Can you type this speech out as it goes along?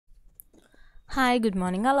Hi good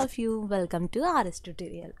morning all of you. Welcome to RS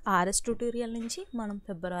tutorial నుంచి మనం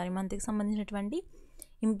ఫిబ్రవరి మంత్కి సంబంధించినటువంటి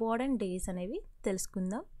ఇంపార్టెంట్ డేస్ అనేవి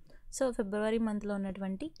తెలుసుకుందాం. సో ఫిబ్రవరి మంత్లో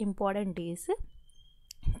ఉన్నటువంటి ఇంపార్టెంట్ డేస్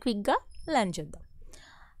క్విక్గా లర్న్ చేద్దాం.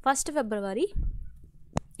 1st ఫిబ్రవరి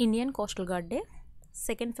Indian coastal gourd day,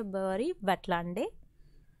 2nd ఫిబ్రవరి వెట్లాండ్ డే,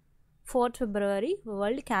 4th ఫిబ్రవరి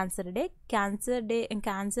world cancer day.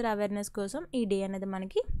 Cancer awareness కోసం ఈ డే అనేది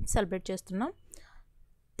మనకి సెలబ్రేట్ చేస్తున్నాం.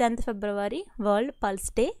 10th February world pulse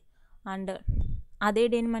day and అదే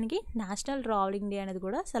డేని మనకి నేషనల్ ట్రావెలింగ్ డే అనేది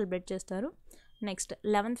కూడా సెలబ్రేట్ చేస్తారు. Next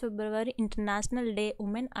 11th February international day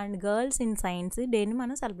women and girls in science డేని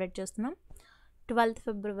మనం సెలబ్రేట్ చేస్తున్నాం. 12th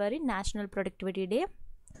ఫిబ్రవరి నేషనల్ ప్రొడక్టివిటీ డే.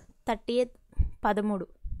 13th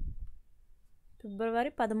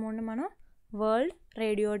ఫిబ్రవరి 13ని మనం వరల్డ్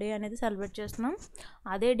రేడియో డే అనేది సెలబ్రేట్ చేస్తున్నాం.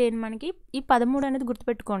 అదే డేని మనకి ఈ 13 అనేది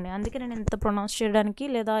గుర్తుపెట్టుకోండి. అందుకే నేను ఇంత ప్రొనౌన్స్ చేయడానికి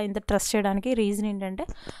లేదా ఇంత ట్రస్ట్ చేయడానికి రీజన్ ఏంటంటే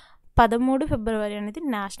 13 ఫిబ్రవరి అనేది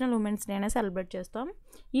నేషనల్ ఉమెన్స్ డే అనేది సెలబ్రేట్ చేస్తాం.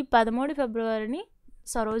 ఈ 13 ఫిబ్రవరిని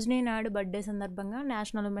సరోజినీ నాయుడు బర్త్డే సందర్భంగా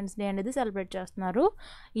నేషనల్ ఉమెన్స్ డే అనేది సెలబ్రేట్ చేస్తున్నారు.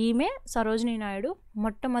 ఈమె సరోజినీ నాయుడు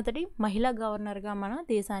మొట్టమొదటి మహిళా గవర్నర్గా మన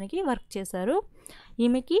దేశానికి వర్క్ చేశారు.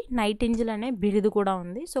 ఈమెకి నైటింజల్ అనే బిరుదు కూడా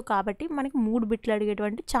ఉంది. సో కాబట్టి మనకి 3 బిట్లు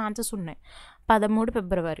అడిగేటువంటి ఛాన్సెస్ ఉన్నాయి 13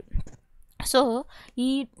 ఫిబ్రవరి. సో ఈ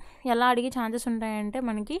ఎలా అడిగే ఛాన్సెస్ ఉంటాయంటే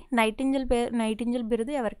మనకి నైటింజల్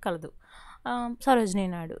బిరుదు ఎవరికి కలదు? సరోజినీ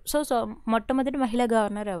నాయుడు. సో మొట్టమొదటి మహిళా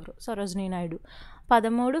గవర్నర్ ఎవరు? సరోజినీ నాయుడు.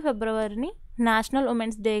 13 ఫిబ్రవరిని నేషనల్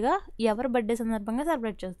ఉమెన్స్ డేగా ఎవరి బర్త్డే సందర్భంగా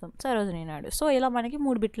సెలబ్రేట్ చేస్తాం? సరోజినీ నాయుడు. సో ఇలా మనకి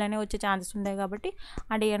 3 బిట్లు అనేవి వచ్చే ఛాన్సెస్ ఉంటాయి కాబట్టి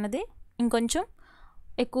ఆ డే అనేది ఇంకొంచెం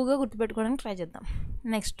ఎక్కువగా గుర్తుపెట్టుకోవడానికి ట్రై చేద్దాం.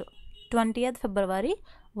 Next 20th February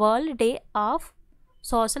world day of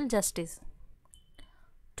social justice.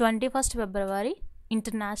 21st February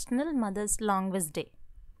international mothers language day.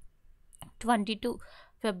 22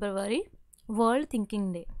 February world thinking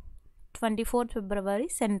day. 24th February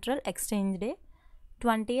central exchange day.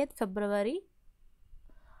 20th February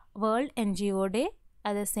world NGO day.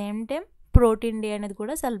 At the same time protein day అనేది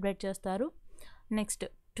కూడా celebrate చేస్తారు. Next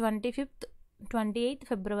 28th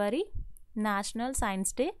ఫిబ్రవరి national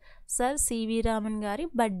science day. Sir C V Raman గారి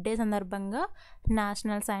birthday సందర్భంగా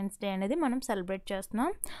national science day అనేది మనం celebrate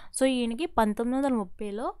చేస్తున్నాం. So ఈయనకి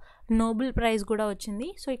 1930లో Nobel prize కూడా వచ్చింది.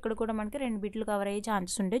 సో ఇక్కడ కూడా మనకి 2 బిట్లు కవర్ అయ్యే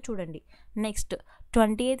ఛాన్సెస్ ఉంటాయి చూడండి. Next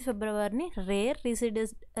 28th ఫిబ్రవరిని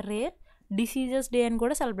rare diseases day అని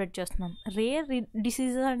కూడా సెలబ్రేట్ చేస్తున్నాం. రేర్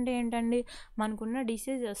డిసీజెస్ అంటే ఏంటండి? మనకున్న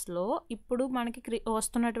డిసీజెస్లో ఇప్పుడు మనకి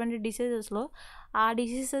వస్తున్నటువంటి డిసీజెస్లో ఆ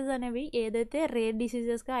డిసీజెస్ అనేవి ఏదైతే రేర్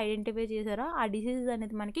డిసీజెస్గా ఐడెంటిఫై చేశారో ఆ డిసీజెస్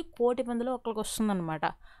అనేది మనకి 1,000,000 మందిలో ఒకరికి వస్తుందన్నమాట.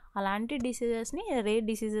 అలాంటి డిసీజెస్ని రేర్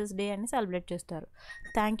డిసీజెస్ డే అని సెలబ్రేట్ చేస్తారు.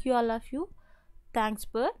 Thank you all of you. Thanks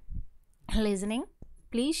for listening.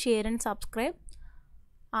 Please share and subscribe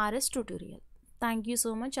RS Tutorial. Thank you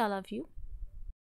so much all of you.